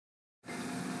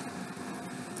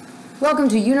Welcome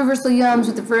to Universal Yums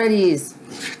with the Ferrettis.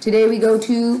 Today we go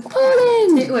to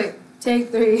Poland. Take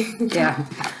 3. Yeah.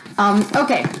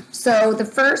 Okay, so the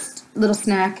first little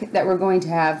snack that we're going to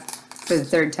have for the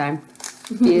third time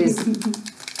is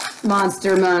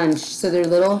Monster Munch. So they're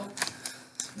little.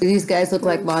 Do these guys look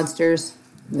like monsters?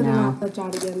 No.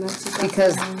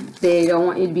 Because they don't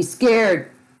want you to be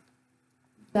scared.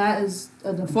 That is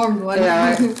a deformed one.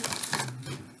 Yeah, right?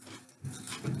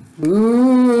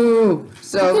 Ooh.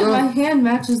 So Look at my hand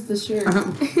matches the shirt.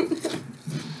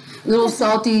 Little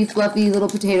salty, fluffy little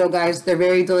potato guys. They're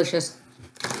very delicious.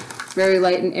 Very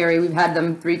light and airy. We've had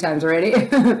them 3 times already.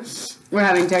 We're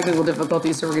having technical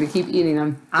difficulties, so we're going to keep eating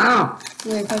them. Ow!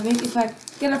 Yeah, if I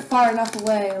get it far enough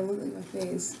away, it'll look like my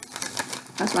face.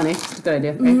 That's funny. That's a good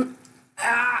idea.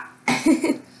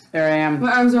 Okay. There I am.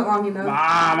 My arms aren't long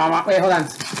enough. Wait, hold on.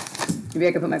 Maybe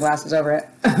I could put my glasses over it.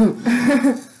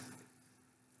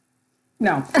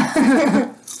 No.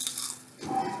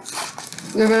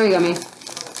 They're very yummy.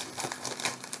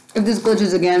 If this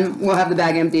glitches again, we'll have the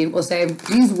bag empty. We'll say,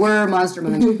 these were Monster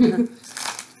Munch.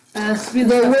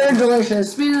 They were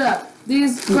delicious. Speed it up.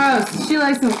 These, gross. She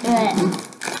likes them.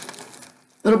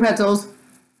 Little pretzels.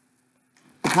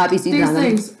 Poppy seeds These on them.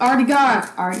 things, already gone.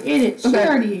 Already ate it. She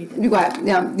already ate it. You got it.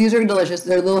 Yeah, these are delicious.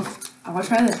 They're little I want to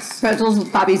try this. pretzels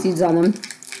with poppy seeds on them.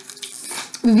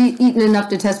 We've eaten enough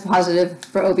to test positive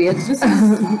for opiates.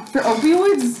 For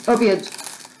opioids? Opiates.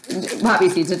 Poppy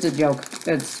seeds, it's a joke.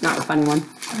 It's not a funny one.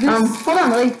 Hold on,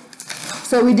 Lily.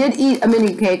 So we did eat a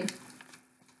mini cake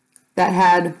that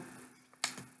had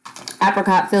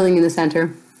apricot filling in the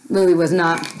center. Lily was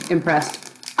not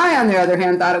impressed. I, on the other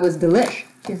hand, thought it was delish.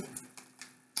 Here.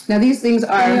 Now these things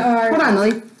are hold on,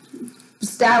 Lily.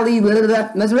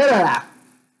 Mozzarella.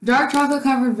 Dark chocolate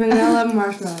covered vanilla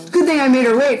marshmallows. Good thing I made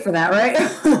her wait for that, right?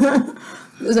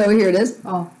 So here it is.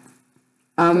 Oh.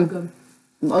 Good.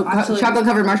 Chocolate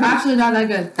covered marshmallow. Actually, not that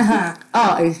good.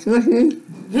 Oh, it's smushy.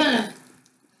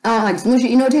 Oh, like smushy.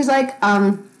 You know what it tastes like?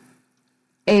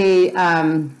 The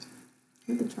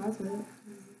chocolate.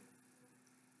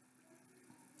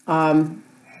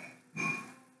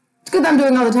 It's good that I'm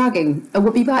doing all the talking. A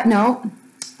whoopie pie? No.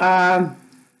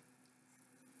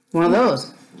 One of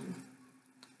those.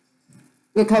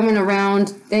 They come in a round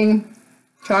thing,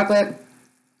 chocolate,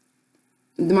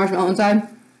 the marshmallow inside.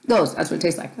 Those, that's what it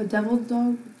tastes like. A devil's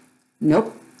dog?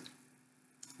 Nope.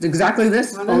 It's exactly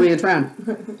this, only it's round.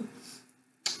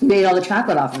 You made all the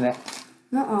chocolate off of it.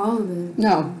 Not all of it.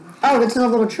 No. Oh, it's in a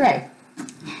little tray.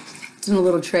 It's in a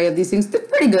little tray of these things. They're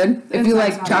pretty good if you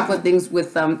like chocolate things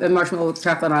with a marshmallow with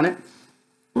chocolate on it.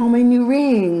 Oh, my new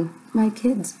ring. My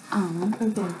kids. Oh.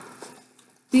 Okay.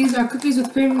 These are cookies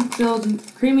with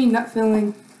creamy nut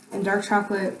filling and dark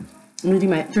chocolate. I'm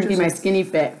drinking my skinny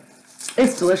fit.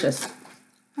 It's delicious. I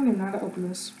don't even know how to open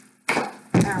this.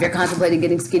 If you're contemplating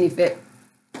getting skinny fit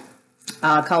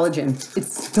collagen,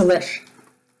 it's delish.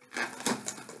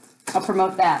 I'll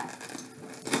promote that.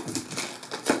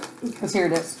 Because here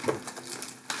it is.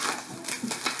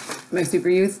 My super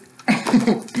youth.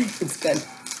 It's good.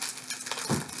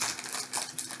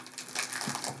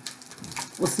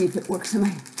 We'll see if it works in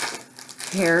my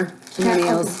hair, in my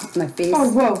nails, my face. Oh,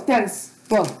 whoa, that is...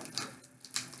 Whoa.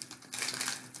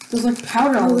 There's like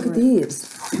powder all Oh, over look at these.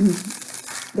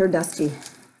 They're dusty.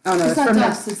 Oh, no, it's not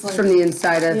dust. It's like... from the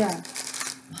inside of... Yeah.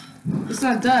 It's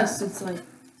not dust. It's like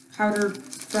powder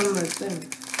from the thing.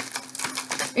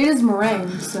 It is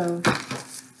meringue, so...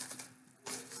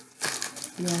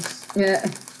 Yes. Yeah.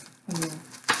 Oh, yeah.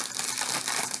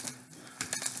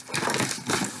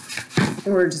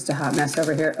 We're just a hot mess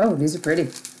over here. Oh, these are pretty.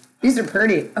 These are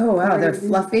pretty. Oh, wow, they're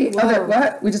fluffy. Whoa. Oh, they're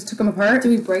what? We just took them apart? Did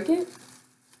we break it?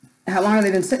 How long have they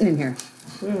been sitting in here?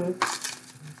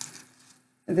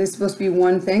 Are they supposed to be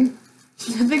one thing?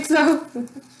 I think so.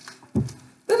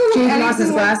 James Moss's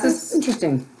glasses?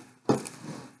 Interesting.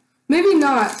 Maybe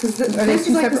not, because this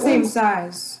is like the same ones?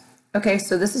 size. Okay,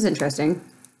 so this is interesting.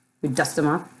 We dust them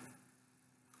off.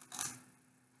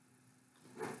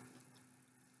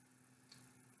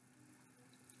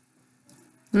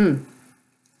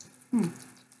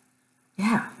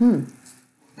 Yeah.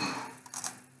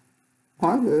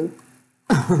 Hard.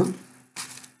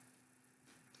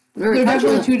 They're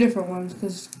definitely 2 different ones,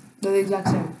 because they're the exact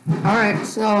same. Alright,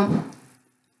 so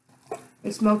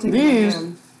It's melting these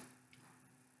in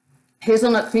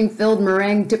hazelnut cream filled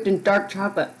meringue dipped in dark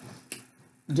chocolate.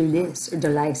 Delice or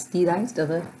delice. Delice.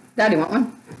 Daddy, want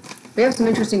one? We have some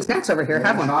interesting snacks over here.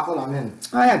 Have one. Chocolate, I'm in.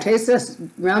 Oh yeah, taste this.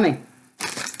 Yummy.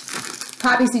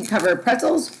 Poppy seed covered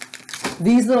pretzels.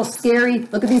 These little scary,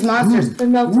 look at these monsters. They're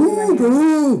melting in my hands.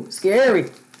 Ooh, scary.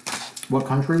 What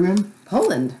country are we in?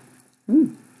 Poland.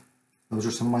 Those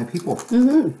are some of my people.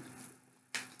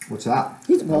 What's that?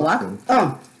 He's a Pollock.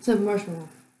 Oh, It's a marshmallow.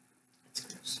 It's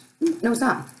gross. no, it's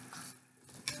not.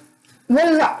 What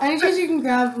is that? Any chance you can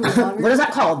grab a water? What is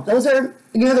that called? Those are,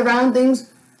 you know, the round things?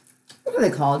 What are they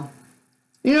called?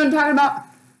 You know what I'm talking about?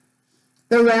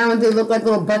 They're round, they look like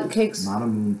little bundt cakes. Not a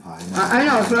moon pie. I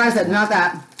know, that's what I said, not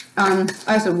that.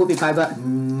 I said whoopie pie, but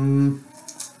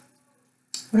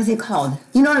what are they called?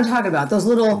 You know what I'm talking about? Those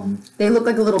little, they look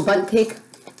like a little bundt cake.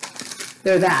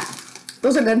 They're that.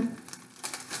 Those are good.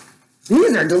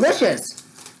 These are delicious.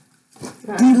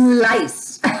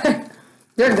 Delice.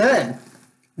 They're good.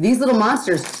 These little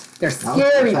monsters, they're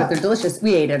scary, but they're delicious.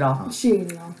 We ate it all. She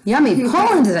ate it all. Yummy.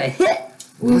 Poland is a hit.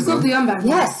 We still have the yum bag.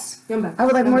 Yes. Yum bag. I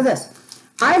would like more of this.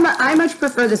 I much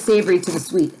prefer the savory to the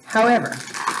sweet. However,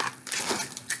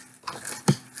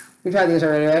 you tried these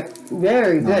already, right?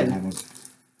 Very No, I good. haven't.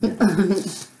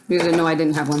 You didn't know I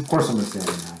didn't have one. Of course I'm going to say I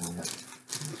didn't have one yet.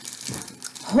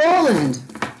 Poland.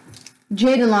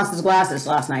 Jaden lost his glasses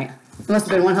last night. It must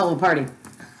have been one hell of a party.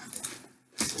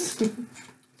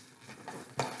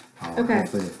 Okay.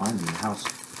 Hopefully they find me in the house.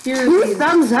 Here's Two the-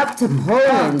 thumbs up to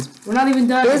Poland. We're not even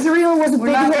done. Israel was a We're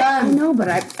big not hit. done. I know, but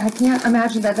I can't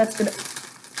imagine that's gonna.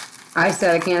 I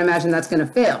said I can't imagine that's gonna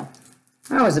fail.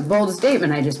 That was a bold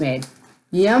statement I just made.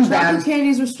 Yum Chocolate bag.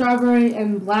 candies with strawberry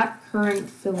and black currant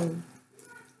filling.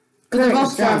 But they're Currant both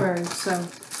is strong. strawberries,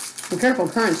 so Be careful,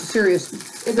 currant's serious.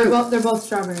 they're both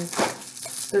strawberries.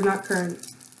 They're not currant.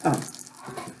 Oh.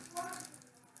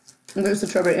 And there's the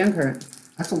strawberry and currant.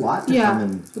 That's a lot to Yeah, come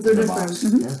in but they're in a different. box.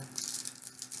 Mm-hmm. Yeah.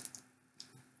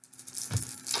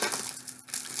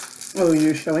 Oh,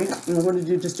 you're showing it? Well, what did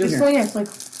you just do It's here? like, yeah, it's like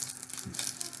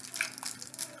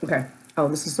Okay. Oh,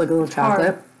 this is like a little Hard.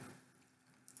 chocolate.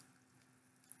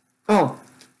 Oh.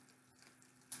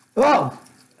 Whoa.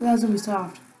 that was gonna be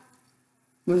soft.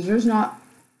 Was yours not?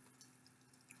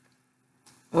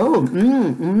 Oh,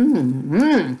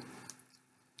 Wanna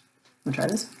try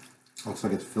this? Looks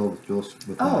like it's filled just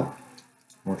with Oh.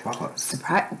 more chocolate.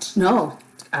 Surprise! No.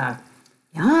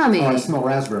 Yummy. Oh, I smell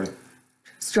raspberry.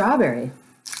 Strawberry.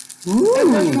 It does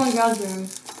Ooh. smell like raspberry.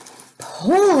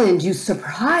 Poland, you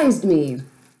surprised me.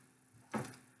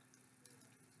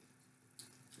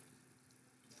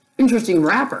 Interesting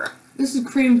wrapper. This is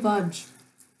cream fudge.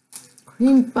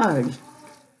 Cream fudge.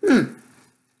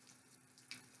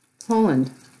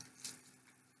 Poland.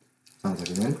 Sounds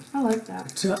like a win. I like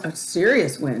that. It's a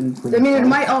serious win. Cream I mean, it fudge.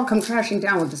 might all come crashing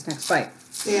down with this next bite.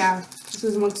 Yeah, this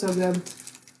doesn't look so good.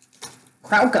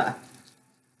 Krauka.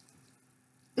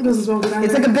 It doesn't smell good either.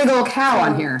 It's like a big old cow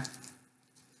on here.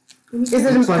 Is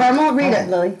it Looks like- caramel? Read oh. it,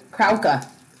 Lily. Krauka.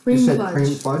 cream You said fudge.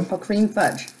 cream fudge? Oh, cream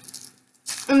fudge.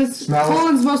 And it's Smell it.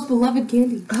 Poland's most beloved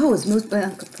candy. Oh, it's most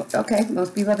okay.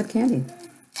 Most beloved candy.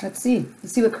 Let's see.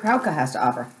 Let's see what Krauka has to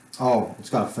offer. Oh, it's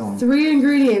got a filling. 3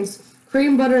 ingredients: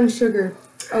 cream, butter, and sugar.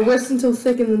 Are whisked until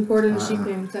thick and then poured in a sheet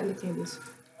pan with the candies.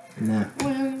 Nah.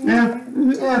 Yeah.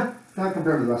 Yeah, not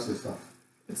compared to the rest of the stuff.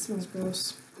 It smells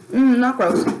gross. Not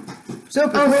gross.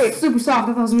 Super Oh, sweet. it's super soft.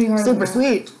 I thought it was gonna be hard. Super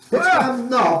sweet.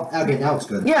 No. Okay, now it's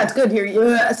good. Yeah, it's good here.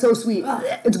 Yeah, it's so sweet.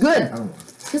 It's good. I don't know.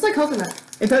 Tastes like coconut.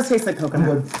 It does taste like I'm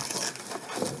coconut. good.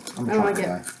 I'm a I don't like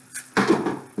chocolate it.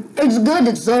 guy. It's good.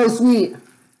 It's so sweet.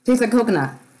 Tastes like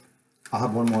coconut. I'll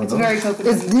have one more of It's those. very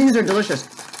coconut. These are delicious.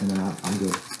 And then I'm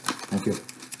good. Thank you.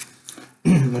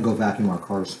 I'm gonna go vacuum our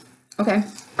cars. Okay.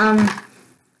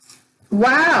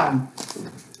 Wow.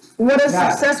 What a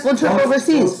successful trip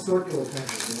overseas.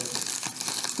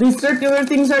 These circular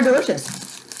things are delicious.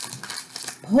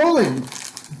 Poland.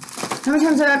 How many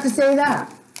times do I have to say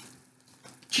that?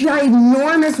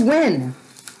 Ginormous win.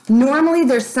 Normally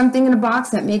there's something in a box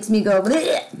that makes me go,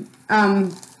 bleh.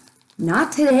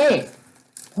 Not today.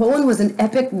 Poland was an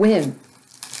epic win.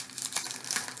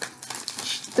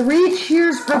 3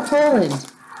 cheers for Poland.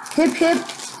 Hip hip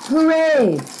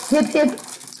hooray. Hip hip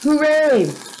hooray.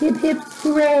 Hip hip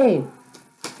hooray.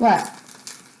 What?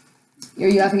 Are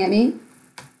you laughing at me?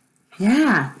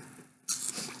 Yeah.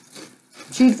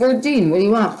 Sheet 14. What do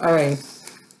you want? All right.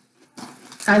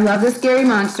 I love the scary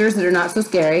monsters that are not so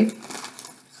scary.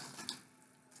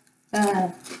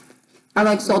 I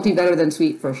like salty better than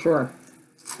sweet for sure.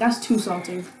 That's too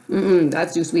salty.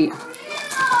 That's too sweet.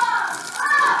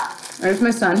 There's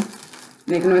my son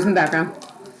making noise in the background.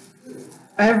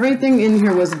 Everything in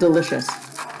here was delicious.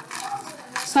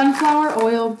 Sunflower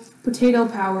oil, potato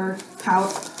powder,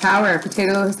 Power,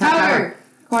 potatoes, powder,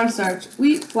 cornstarch,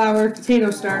 wheat flour, potato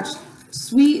starch,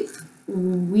 sweet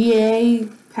whey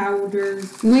powder,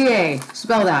 Whey.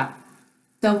 Spell that.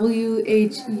 WHEY.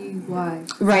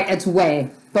 Right, it's whey.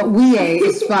 But we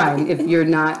is fine if you're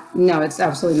not. No, it's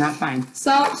absolutely not fine.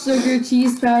 Salt, sugar,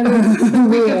 cheese powder,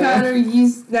 paprika powder,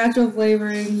 yeast, natural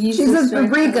flavoring, yeast. She says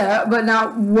paprika, but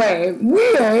not whey.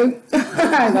 Whey.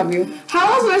 I love you.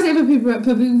 How else would I say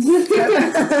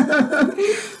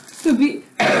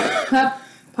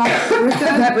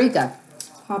Paprika.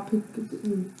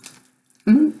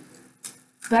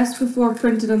 Best before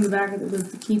printed on the back of the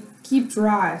lid to keep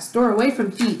dry. Store away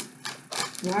from heat.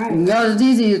 Right. No, it's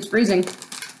easy. It's freezing.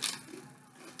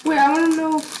 Wait, I want to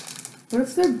know, what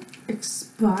if they're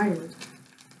expired?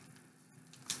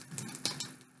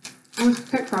 Can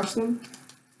I crush them?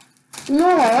 No,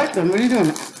 I like them. What are you doing?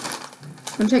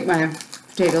 I'm gonna take my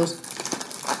potatoes.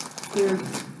 They're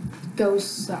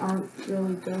ghosts that aren't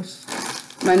really ghosts.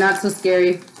 My not so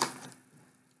scary.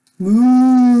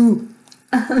 Moo.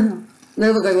 They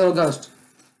look like little ghosts.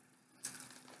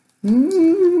 These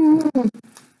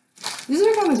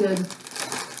are kind of good.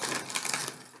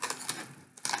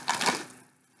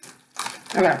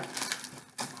 Okay.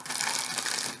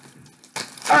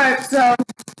 Alright, so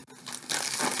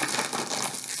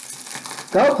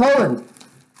go Poland.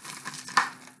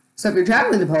 So if you're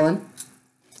traveling to Poland,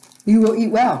 you will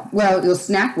eat well. Well, you'll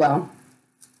snack well.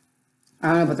 I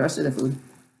don't know about the rest of the food.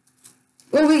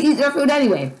 Well, we eat their food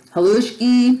anyway.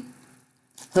 Halushki,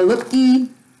 halupki.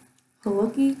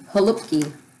 Haluki?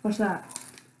 Halupki. What's that?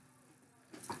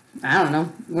 I don't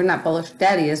know. We're not Polish.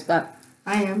 Daddy is, but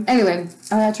I am. anyway.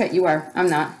 Oh, that's right. You are. I'm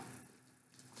not.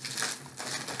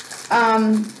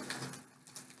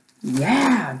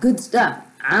 Yeah, good stuff.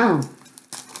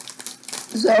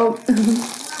 So,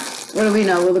 what do we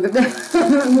know? We'll look at this.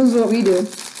 This is what we do.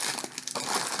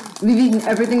 We've eaten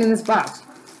everything in this box.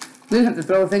 We didn't have to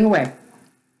throw a thing away.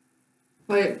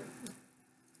 Wait.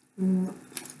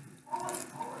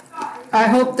 I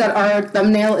hope that our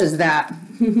thumbnail is that,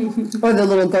 or the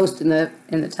little ghost in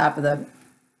the top of the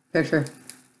picture.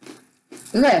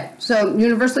 Okay, so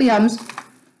Universal Yums,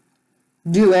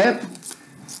 do it.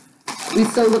 We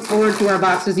so look forward to our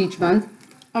boxes each month.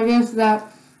 I guess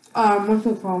that, what's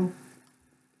it called?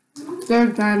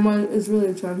 Third time is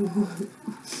really fun.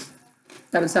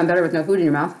 That would sound better with no food in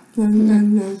your mouth.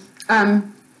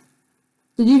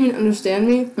 Did you even understand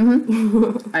me?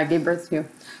 I gave birth to you.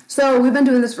 So we've been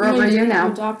doing this for over a year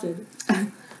now. Adopted.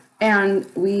 And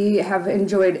we have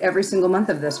enjoyed every single month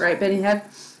of this, right, Benny Head?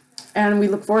 And we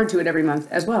look forward to it every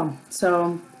month as well.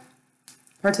 So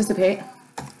participate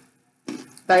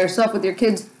by yourself with your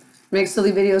kids. Make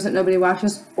silly videos that nobody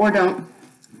watches, or don't.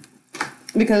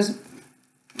 Because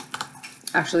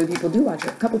actually people do watch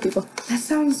it. A couple people. That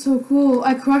sounds so cool.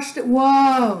 I crushed it.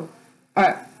 Whoa.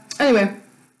 Alright. Anyway,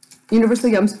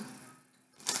 Universal Yums.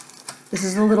 This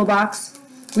is the little box.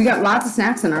 We got lots of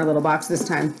snacks in our little box this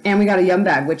time. And we got a Yum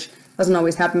bag, which doesn't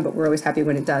always happen, but we're always happy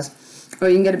when it does. Or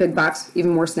you can get a big box,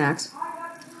 even more snacks.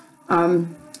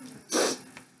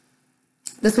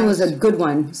 This one was a good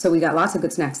one, so we got lots of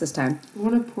good snacks this time. I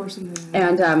want to pour something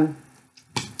in. And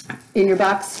in your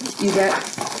box, you get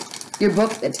your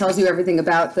book that tells you everything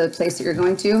about the place that you're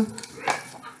going to.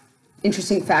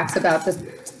 Interesting facts about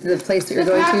the place that you're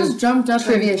going to. Just jumped up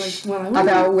Trivia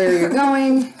about where you're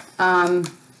going.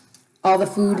 All the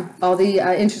food, all the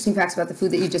interesting facts about the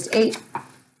food that you just ate.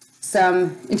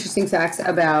 Some interesting facts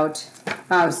about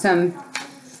some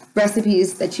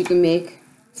recipes that you can make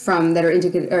from that are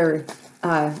indicated or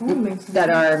that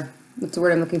are, what's the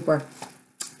word I'm looking for?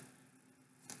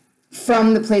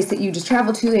 From the place that you just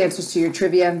traveled to, the answers to your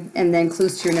trivia, and then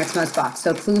clues to your next month's box.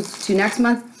 So clues to next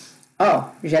month.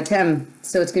 Oh, je t'aime.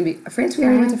 So it's going to be France. We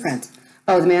already went to France.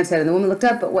 Oh, the man said, and the woman looked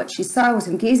up, but what she saw was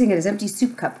him gazing at his empty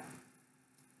soup cup.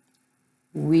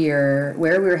 Where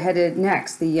we're headed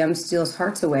next, the Yum steals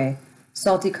hearts away.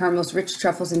 Salty caramels, rich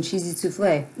truffles, and cheesy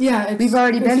souffle. Yeah, We've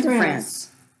already been to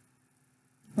France.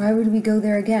 Why would we go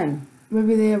there again?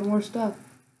 Maybe they have more stuff.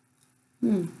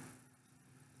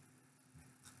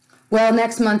 Well,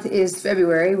 next month is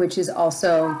February, which is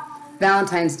also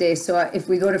Valentine's Day. So if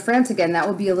we go to France again, that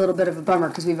will be a little bit of a bummer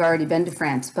because we've already been to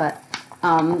France. But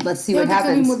let's see what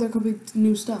happens. There could be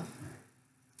new stuff.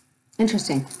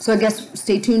 Interesting. So I guess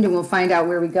stay tuned and we'll find out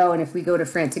where we go. And if we go to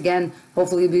France again,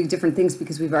 hopefully it'll be different things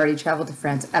because we've already traveled to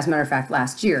France, as a matter of fact,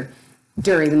 last year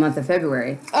during the month of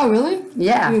February. Oh, really?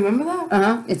 Yeah. You remember that?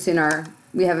 Uh-huh. It's in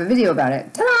we have a video about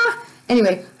it. Ta-da!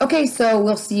 Anyway, okay, so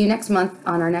we'll see you next month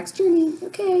on our next journey.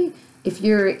 Okay. If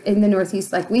you're in the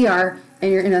Northeast like we are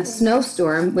and you're in a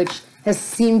snowstorm, which has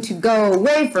seemed to go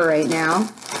away for right now.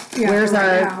 Yeah, where's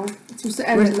right our... now. It's supposed to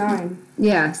end at 9.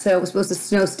 Yeah, so it was supposed to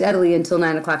snow steadily until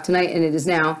 9 o'clock tonight, and it is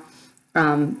now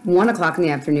 1 o'clock in the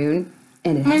afternoon,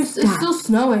 and it's still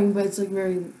snowing, but it's like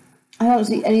very... I don't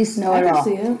see any snow at all. I can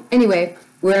see it. Anyway,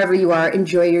 wherever you are,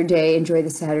 enjoy your day, enjoy the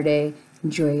Saturday,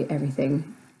 enjoy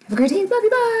everything. Have a great day. Love you.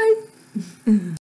 Bye.